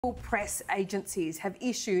Press agencies have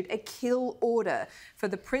issued a kill order for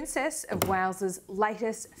the Princess of Wales's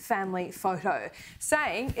latest family photo,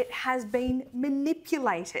 saying it has been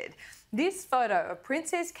manipulated. This photo of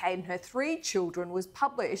Princess Kate and her 3 children was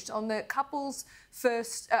published on the couple's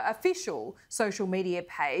first official social media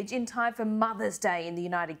page in time for Mother's Day in the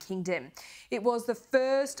United Kingdom. It was the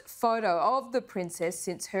first photo of the princess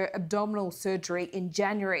since her abdominal surgery in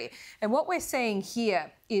January. And what we're seeing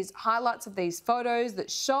here is highlights of these photos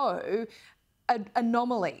that show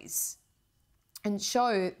anomalies and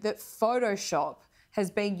show that Photoshop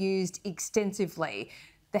has been used extensively.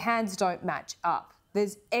 The hands don't match up.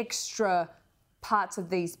 There's extra parts of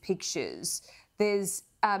these pictures. There's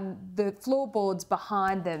the floorboards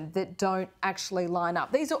behind them that don't actually line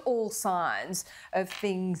up. These are all signs of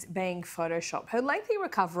things being photoshopped. Her lengthy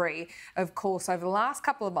recovery, of course, over the last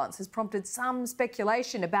couple of months has prompted some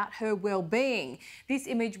speculation about her well-being. This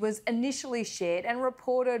image was initially shared and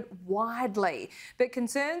reported widely, but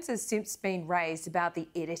concerns have since been raised about the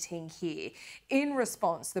editing here. In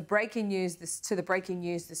response, the breaking news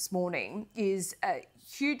this morning is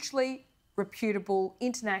hugely reputable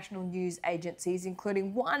international news agencies,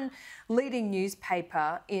 including one leading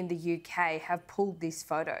newspaper in the UK, have pulled this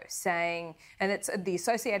photo, saying, and it's the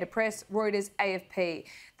Associated Press, Reuters, AFP,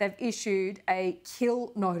 they've issued a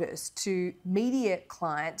kill notice to media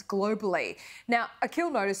clients globally. Now, a kill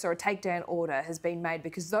notice or a takedown order has been made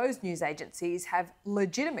because those news agencies have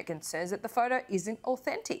legitimate concerns that the photo isn't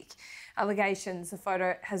authentic. Allegations the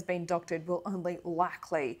photo has been doctored will only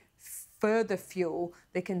likely further fuel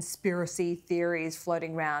the conspiracy theories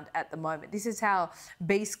floating around at the moment. This is how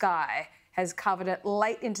B-Sky has covered it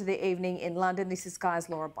late into the evening in London. This is Sky's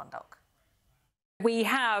Laura Bundock. We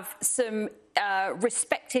have some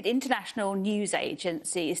respected international news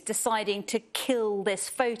agencies deciding to kill this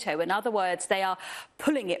photo. In other words, they are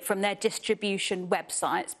pulling it from their distribution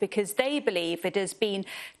websites because they believe it has been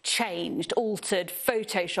changed, altered,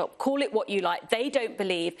 photoshopped, call it what you like. They don't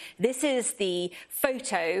believe this is the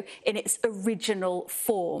photo in its original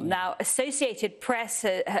form. Now, Associated Press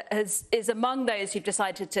is among those who've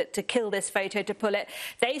decided to kill this photo, to pull it.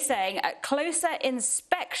 They're saying at closer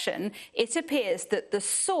inspection, it appears that the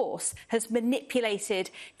source has manipulated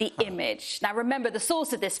the image. Now, remember, the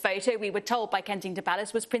source of this photo, we were told by Kensington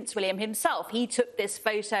Palace, was Prince William himself. He took this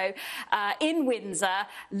photo in Windsor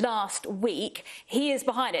last week. He is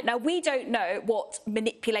behind it. Now, we don't know what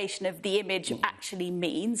manipulation of the image actually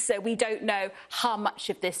means, so we don't know how much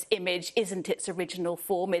of this image isn't its original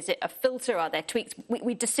form. Is it a filter? Are there tweaks?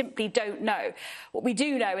 We just simply don't know. What we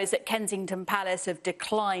do know is that Kensington Palace have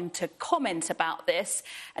declined to comment about this,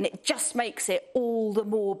 and it just makes it all the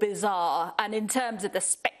more bizarre. And in terms of the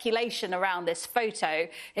speculation around this photo,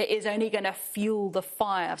 it is only going to fuel the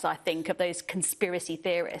fires, I think, of those conspiracy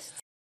theorists.